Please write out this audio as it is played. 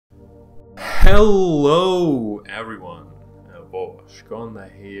Hello everyone,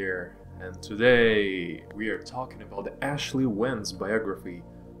 Boshkona here, and today we are talking about the Ashlee Vance biography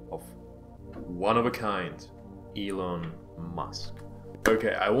of one of a kind, Elon Musk.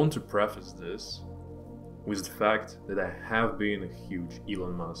 Okay, I want to preface this with the fact that I have been a huge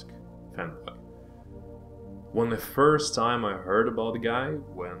Elon Musk fanboy. When the first time I heard about the guy,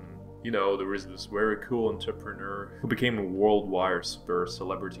 there is this very cool entrepreneur who became a worldwide super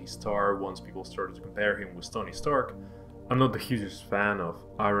celebrity star once people started to compare him with Tony Stark. I'm not the hugest fan of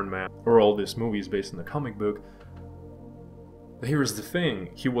Iron Man or all these movies based on the comic book. But here's the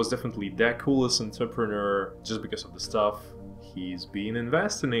thing, he was definitely the coolest entrepreneur just because of the stuff he's been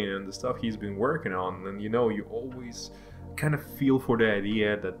investing in and the stuff he's been working on. And you always kind of feel for the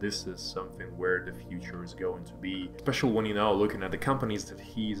idea that this is something where the future is going to be, especially when looking at the companies that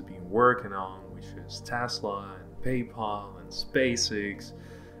he's been working on, which is Tesla and PayPal and SpaceX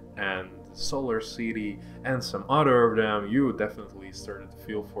and Solar City and some other of them. You definitely started to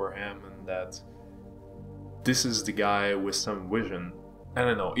feel for him and that this is the guy with some vision. And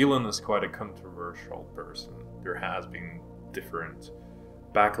I know Elon is quite a controversial person. There has been different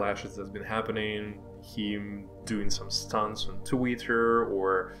backlashes that's been happening, him doing some stunts on Twitter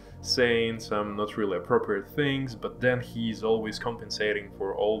or saying some not really appropriate things, but then he's always compensating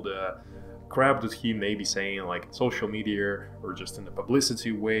for all the crap that he may be saying, like social media or just in a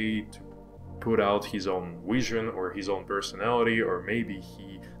publicity way, to put out his own vision or his own personality, or maybe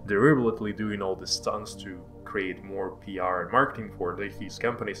he deliberately doing all the stunts to create more PR and marketing for his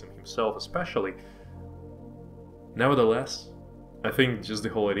companies and himself especially. Nevertheless, I think just the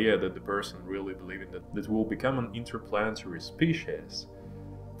whole idea that the person really believing that we'll become an interplanetary species,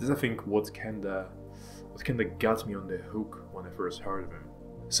 this I think what kinda got me on the hook when I first heard of him.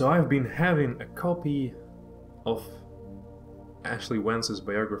 So I've been having a copy of Ashlee Vance's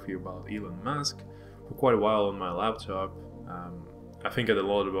biography about Elon Musk for quite a while on my laptop. I think I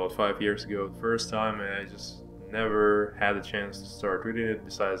downloaded about 5 years ago the first time, and I just never had a chance to start reading it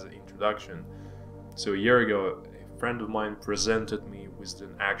besides the introduction. So a year ago, friend of mine presented me with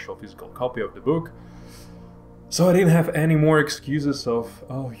an actual physical copy of the book, so I didn't have any more excuses of,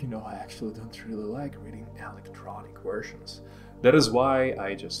 I actually don't really like reading electronic versions. That is why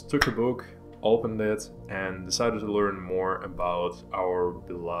I just took a book, opened it, and decided to learn more about our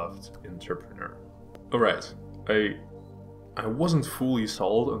beloved entrepreneur. Alright, I wasn't fully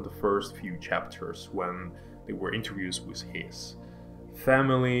sold on the first few chapters when they were interviews with his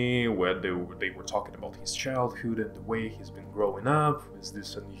family, where they were talking about his childhood and the way he's been growing up as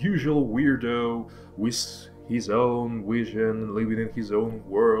this unusual weirdo with his own vision, living in his own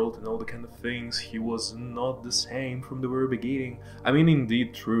world and all the kind of things. He was not the same from the very beginning. I mean,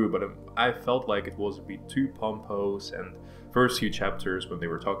 indeed true, but I felt like it was a bit too pompous. And first few chapters when they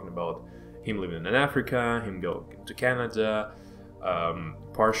were talking about him living in Africa, him going to Canada,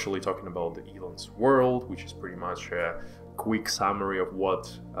 partially talking about the Elon's world, which is pretty much a quick summary of what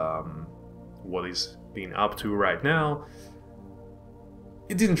he's been up to right now.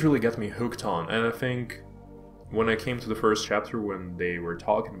 It didn't really get me hooked on, and I think when I came to the first chapter when they were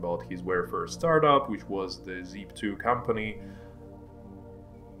talking about his very first startup, which was the Zip2 company,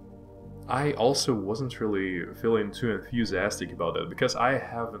 I also wasn't really feeling too enthusiastic about it because I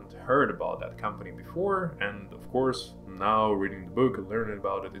haven't heard about that company before, and of course now reading the book and learning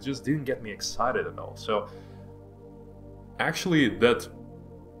about it, it just didn't get me excited at all. So actually, that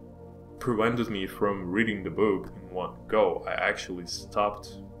prevented me from reading the book in one go. I actually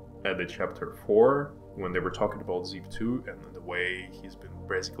stopped at the chapter 4 when they were talking about Zip2 and the way he's been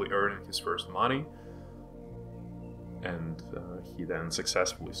basically earning his first money. And he then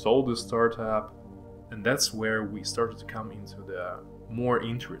successfully sold the startup. And that's where we started to come into the more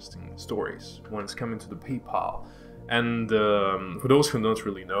interesting stories when it's coming to the PayPal. And for those who don't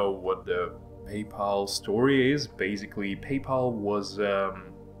really know what the PayPal story is, basically PayPal was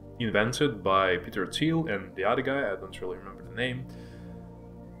invented by Peter Thiel and the other guy, I don't really remember the name,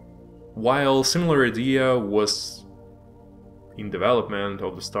 while similar idea was in development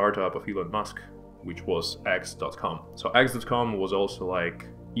of the startup of Elon Musk, which was X.com. So X.com was also like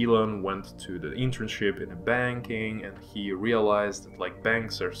Elon went to the internship in a banking and he realized that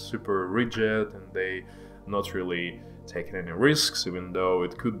banks are super rigid and they not really taking any risks, even though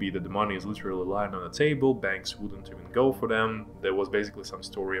it could be that the money is literally lying on the table, banks wouldn't even go for them. There was basically some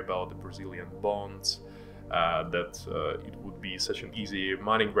story about the Brazilian bonds, that it would be such an easy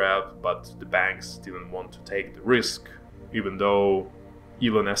money grab, but the banks didn't want to take the risk, even though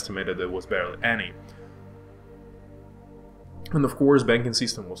Elon estimated there was barely any. And of course, banking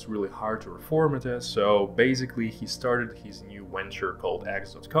system was really hard to reform it. So basically, he started his new venture called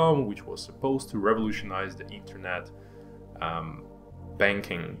X.com, which was supposed to revolutionize the internet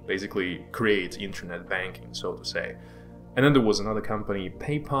banking, basically create internet banking, so to say. And then there was another company,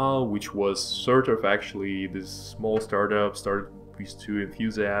 PayPal, which was sort of actually this small startup started with two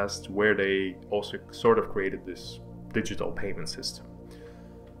enthusiasts, where they also sort of created this digital payment system.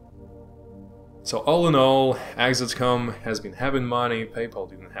 So all in all, X.com has been having money, PayPal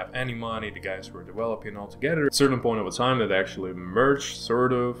didn't have any money, the guys were developing all together. At a certain point of a time that actually merged,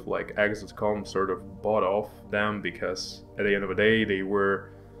 sort of, like X.com sort of bought off them, because at the end of the day they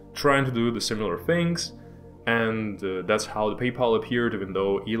were trying to do the similar things, and that's how the PayPal appeared, even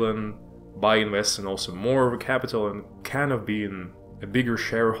though Elon, by investing also more of a capital and kind of being a bigger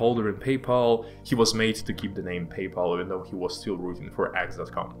shareholder in PayPal, he was made to keep the name PayPal, even though he was still rooting for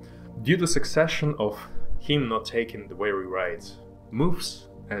X.com. Due to succession of him not taking the very right moves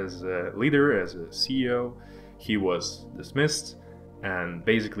as a leader, as a CEO, he was dismissed, and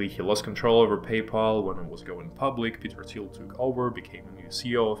basically he lost control over PayPal when it was going public. Peter Thiel took over, became a new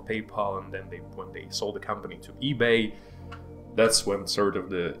CEO of PayPal, and then when they sold the company to eBay, that's when sort of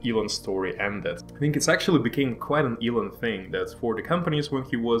the Elon story ended. I think it's actually became quite an Elon thing that for the companies when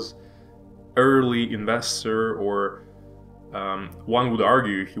he was early investor, or one would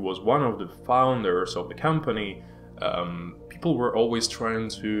argue he was one of the founders of the company, people were always trying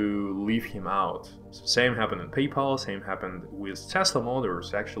to leave him out. So same happened in PayPal, same happened with Tesla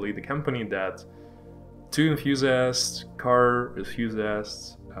Motors, actually the company that two enthusiasts, car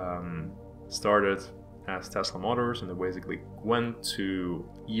enthusiasts, started as Tesla Motors, and they basically went to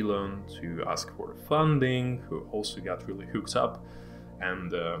Elon to ask for funding, who also got really hooked up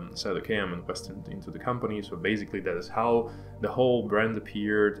and said, okay, I'm investing into the company. So basically that is how the whole brand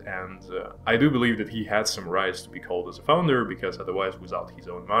appeared, and I do believe that he had some rights to be called as a founder, because otherwise without his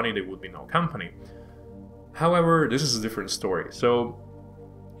own money there would be no company. However, this is a different story. So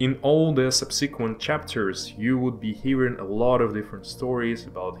in all the subsequent chapters you would be hearing a lot of different stories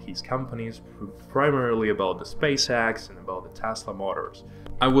about his companies, primarily about the SpaceX and about the Tesla Motors.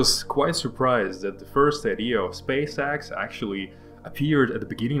 I was quite surprised that the first idea of SpaceX actually appeared at the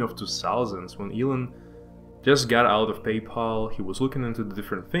beginning of 2000s, when Elon just got out of PayPal. He was looking into the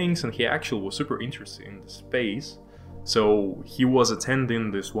different things, and he actually was super interested in the space. So he was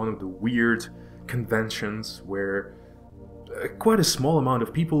attending this one of the weird conventions where quite a small amount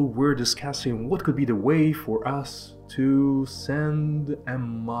of people were discussing what could be the way for us to send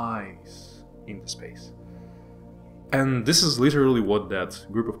mice into space. And this is literally what that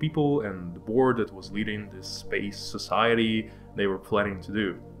group of people and the board that was leading this space society, they were planning to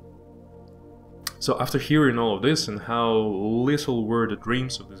do. So after hearing all of this and how little were the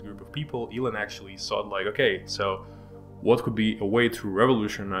dreams of this group of people, Elon actually thought like, okay, so what could be a way to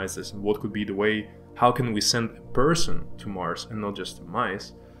revolutionize this, and what could be the way, how can we send a person to Mars and not just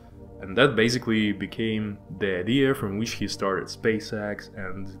mice? And that basically became the idea from which he started SpaceX,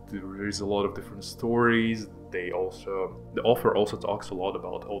 and there is a lot of different stories. The author also talks a lot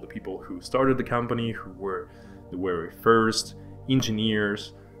about all the people who started the company, who were the very first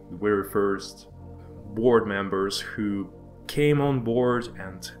engineers, the very first board members who came on board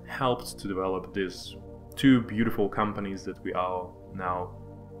and helped to develop these two beautiful companies that we all now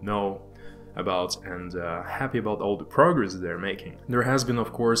know about, and happy about all the progress they're making. There has been,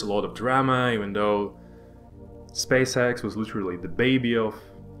 of course, a lot of drama, even though SpaceX was literally the baby of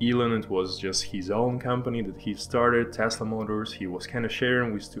Elon. It was just his own company that he started. Tesla Motors, he was kind of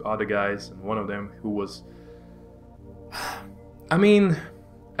sharing with two other guys, and one of them who was, I mean,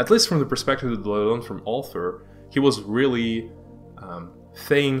 at least from the perspective that I learned from author, he was really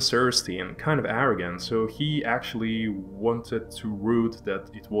fame-thirsty and kind of arrogant, so he actually wanted to root that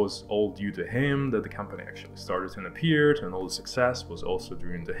it was all due to him, that the company actually started and appeared, and all the success was also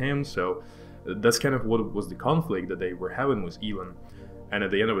due to him. So that's kind of what was the conflict that they were having with Elon. And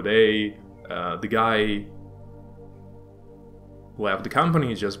at the end of the day, the guy left the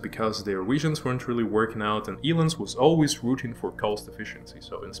company just because their visions weren't really working out, and Elon's was always rooting for cost efficiency.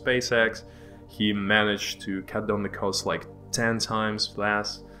 So in SpaceX, he managed to cut down the cost like 10 times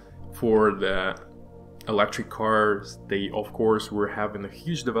less. For the electric cars, they of course were having a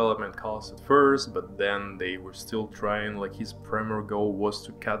huge development cost at first, but then they were still trying, like his primary goal was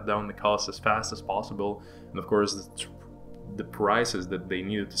to cut down the cost as fast as possible. And of course the prices that they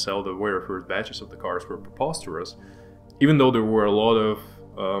needed to sell the very first batches of the cars were preposterous, even though there were a lot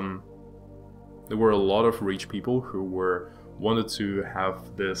of rich people who wanted to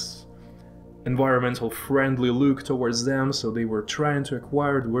have this environmental friendly look towards them, so they were trying to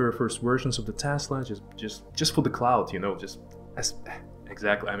acquire the very first versions of the Tesla just for the clout, you know, just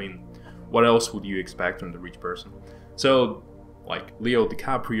Exactly. I mean, what else would you expect from the rich person? So, like Leo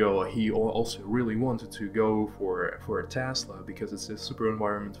DiCaprio, he also really wanted to go for a Tesla because it's super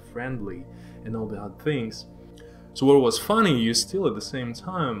environment friendly and all the other things. So what was funny, you still at the same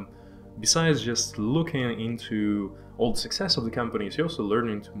time, besides just looking into all the success of the companies, you're also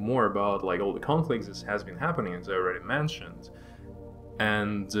learning more about like all the conflicts that has been happening, as I already mentioned.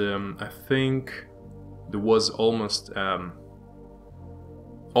 And I think there was almost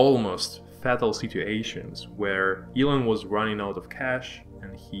fatal situations where Elon was running out of cash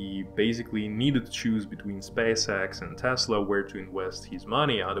and he basically needed to choose between SpaceX and Tesla where to invest his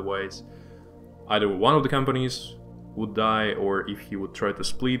money. Otherwise, either one of the companies would die, or if he would try to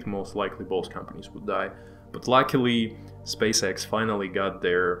split, most likely both companies would die. But luckily, SpaceX finally got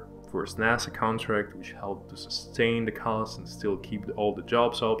their first NASA contract, which helped to sustain the costs and still keep all the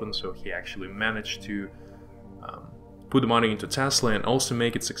jobs open. So he actually managed to put the money into Tesla and also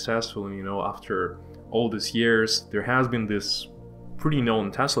make it successful. And after all these years, there has been this pretty known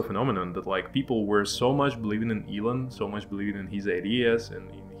Tesla phenomenon that like people were so much believing in Elon, so much believing in his ideas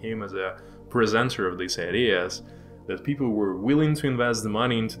and in him as a presenter of these ideas, that people were willing to invest the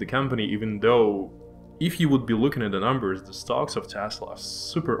money into the company, even though if you would be looking at the numbers, the stocks of Tesla are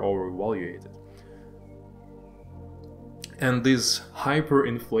super overvaluated. And this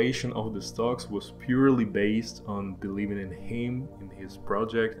hyperinflation of the stocks was purely based on believing in him, in his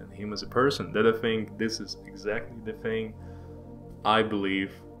project, and him as a person. That I think this is exactly the thing I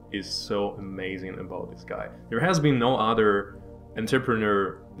believe is so amazing about this guy. There has been no other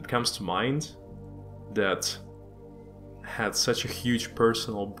entrepreneur that comes to mind that had such a huge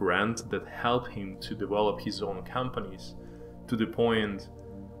personal brand that helped him to develop his own companies to the point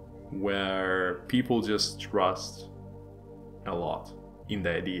where people just trust a lot in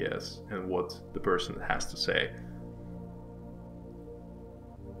the ideas and what the person has to say.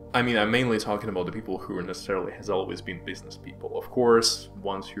 I mean, I'm mainly talking about the people who necessarily has always been business people. Of course,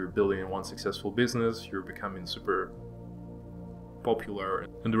 once you're building one successful business, you're becoming super popular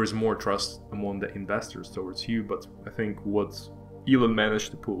and there is more trust among the investors towards you. But I think what Elon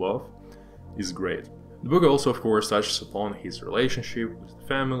managed to pull off is great. The book also, of course, touches upon his relationship with the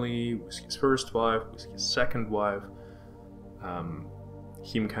family, with his first wife, with his second wife,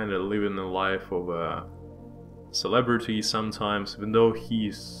 him kind of living a life of a celebrity sometimes, even though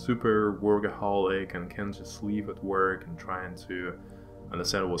he's super workaholic and can't just leave at work and trying to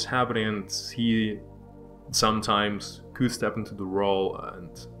understand what's happening. He sometimes could step into the role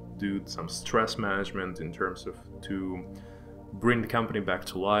and do some stress management in terms of to bring the company back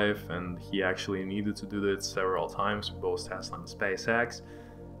to life, and he actually needed to do that several times with both Tesla and SpaceX.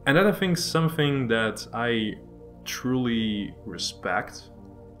 And that I think is something that I truly respect,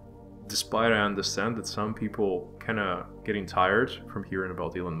 despite I understand that some people kind of getting tired from hearing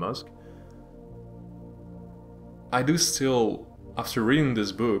about Elon Musk. I do still, after reading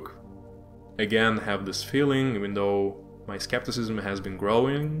this book, again have this feeling, even though my skepticism has been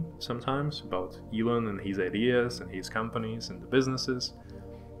growing sometimes about Elon and his ideas and his companies and the businesses.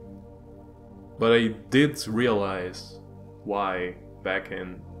 But I did realize why back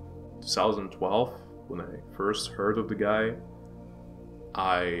in 2012, when I first heard of the guy,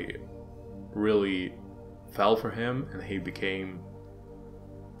 I really fell for him and he became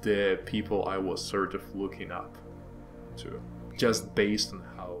the people I was sort of looking up to, just based on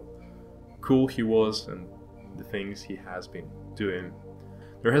how cool he was and the things he has been doing.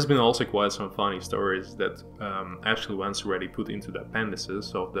 There has been also quite some funny stories that Ashlee Vance already put into the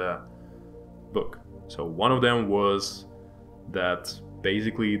appendices of the book. So one of them was that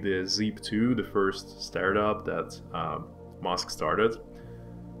basically the Zip2, the first startup that Musk started,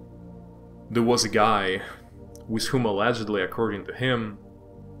 there was a guy with whom allegedly, according to him,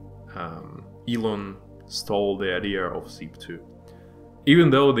 Elon stole the idea of Zip2.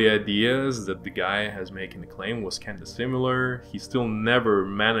 Even though the ideas that the guy has making the claim was kind of similar, he still never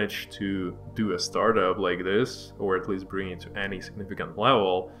managed to do a startup like this, or at least bring it to any significant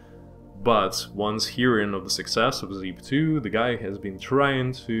level. But once hearing of the success of Zip2, the guy has been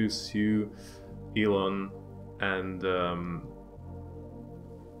trying to sue Elon, and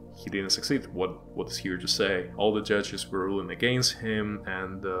he didn't succeed. What is here to say? All the judges were ruling against him,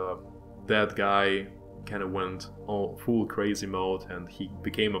 and that guy kind of went all full crazy mode, and he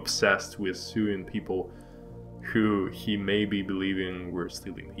became obsessed with suing people who he may be believing were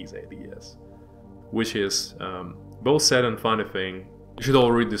stealing his ideas, which is both sad and funny thing. You should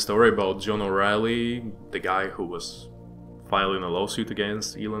all read the story about John O'Reilly, the guy who was filing a lawsuit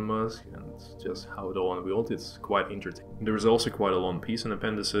against Elon Musk, and just how it all unveiled. It's quite entertaining. There's also quite a long piece in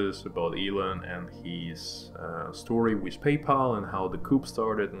Appendices about Elon and his story with PayPal and how the coup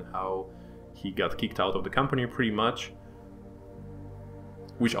started and how he got kicked out of the company pretty much.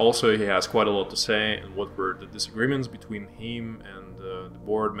 Which also he has quite a lot to say, and what were the disagreements between him and the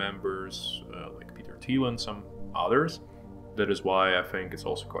board members like Peter Thiel and some others. That is why I think it's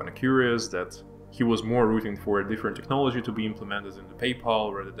also kind of curious that he was more rooting for a different technology to be implemented in the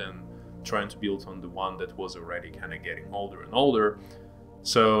PayPal rather than trying to build on the one that was already kind of getting older and older.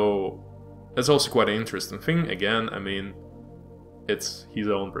 So that's also quite an interesting thing. Again, I mean, it's his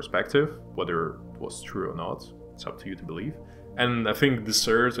own perspective, whether it was true or not. It's up to you to believe. And I think the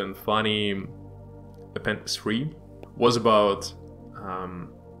third and funny Appendix 3 was about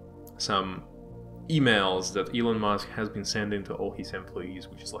some emails that Elon Musk has been sending to all his employees,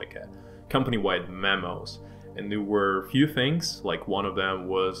 which is like a company-wide memos. And there were a few things, like one of them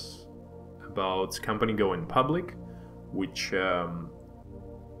was about company going public, which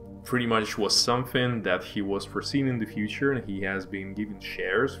pretty much was something that he was foreseeing in the future, and he has been giving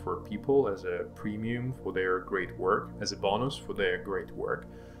shares for people as a premium for their great work, as a bonus for their great work.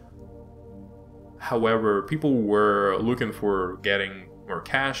 However, people were looking for getting more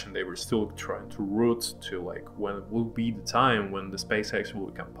cash, and they were still trying to root to like when will be the time when the SpaceX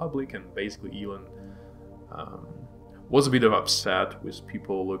will become public. And basically Elon was a bit of upset with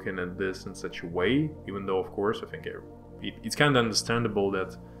people looking at this in such a way, even though of course I think it's kind of understandable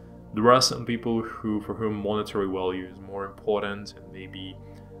that there are some people for whom monetary value is more important, and maybe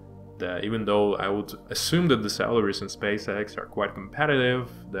that even though I would assume that the salaries in SpaceX are quite competitive,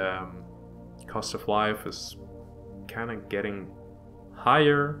 the cost of life is kind of getting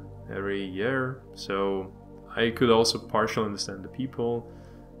higher every year. So I could also partially understand the people.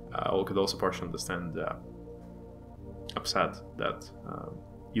 I could also partially understand the upset that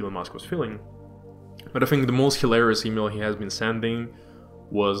Elon Musk was feeling. But I think the most hilarious email he has been sending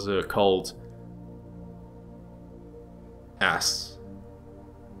was called ASS,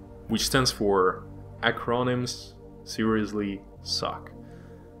 which stands for Acronyms Seriously Suck.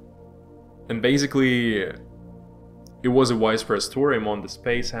 And basically it was a widespread story among the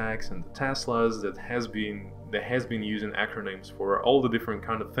SpaceX and the Teslas that has been using acronyms for all the different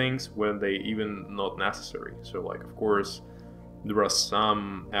kind of things when they even not necessary. So like of course there are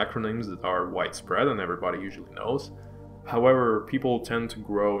some acronyms that are widespread and everybody usually knows. However, people tend to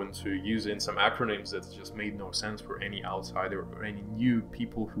grow into using some acronyms that just made no sense for any outsider or any new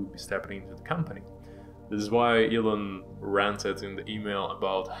people who would be stepping into the company. This is why Elon ranted in the email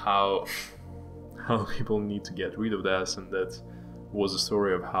about how people need to get rid of this, and that was a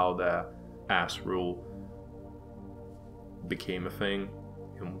story of how the ASS rule became a thing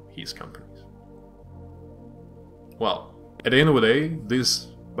in his companies. Well, at the end of the day, this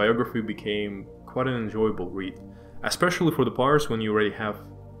biography became quite an enjoyable read, especially for the parts when you already have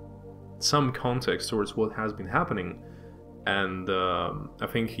some context towards what has been happening. And I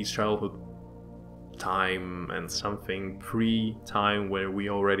think his childhood time and something pre-time where we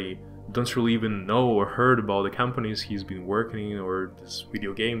already don't really even know or heard about the companies he's been working in or this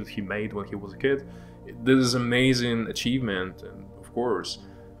video game that he made when he was a kid. This is an amazing achievement, and of course,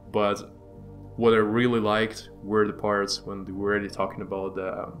 but what I really liked were the parts when they were already talking about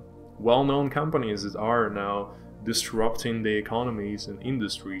the well-known companies that are now disrupting the economies and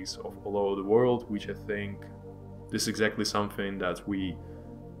industries of all over the world, which I think this is exactly something that we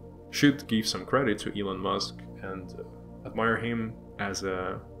should give some credit to Elon Musk and admire him as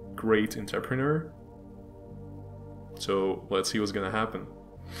a great entrepreneur. So let's see what's gonna happen.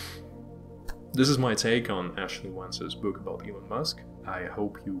 This is my take on Ashlee Vance's book about Elon Musk. I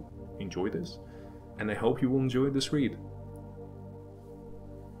hope you enjoy this, and I hope you will enjoy this read.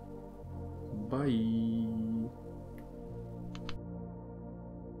 Bye.